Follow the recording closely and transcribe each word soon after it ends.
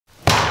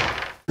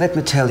Let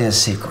me tell you a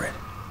secret.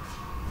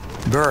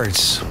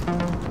 Birds,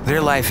 their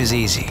life is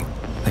easy.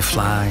 They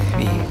fly,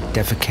 eat,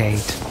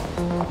 defecate.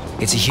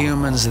 It's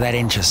humans that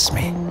interests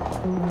me.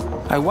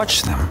 I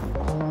watch them.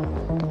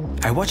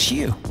 I watch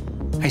you.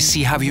 I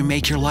see how you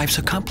make your life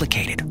so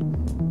complicated.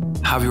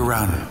 How you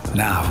run,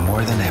 now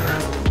more than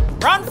ever.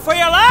 Run for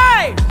your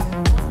life!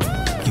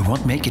 You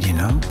won't make it, you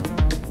know.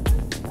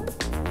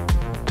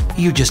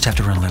 You just have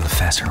to run a little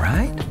faster,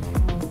 right?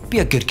 Be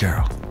a good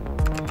girl.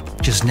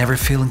 Just never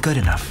feeling good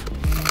enough.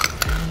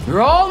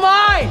 You're all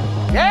mine!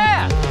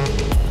 Yeah!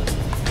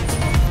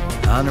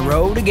 On the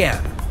road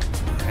again.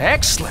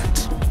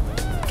 Excellent.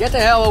 Get the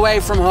hell away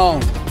from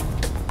home.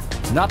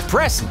 Not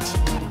present.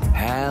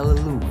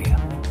 Hallelujah.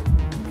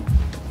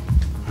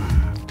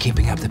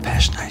 Keeping up the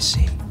passion, I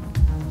see.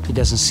 He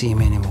doesn't see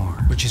me anymore.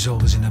 But she's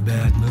always in a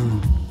bad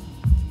mood.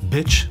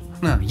 Bitch?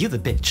 No, you the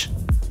bitch.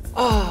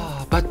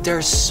 Oh, but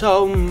there's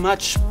so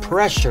much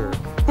pressure.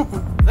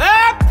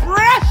 The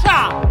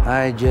pressure!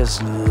 I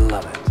just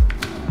love it.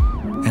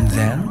 And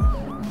then,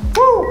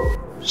 Woo!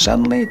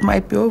 suddenly it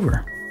might be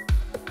over.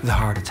 The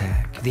heart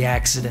attack, the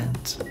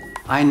accident.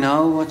 I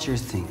know what you're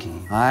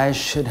thinking. I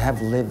should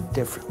have lived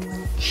differently.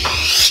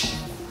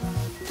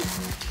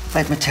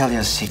 Let me tell you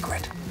a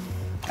secret.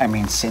 I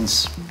mean,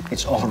 since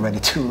it's already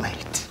too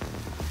late.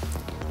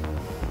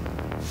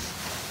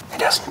 It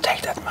doesn't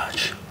take that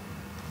much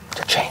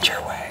to change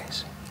your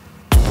ways.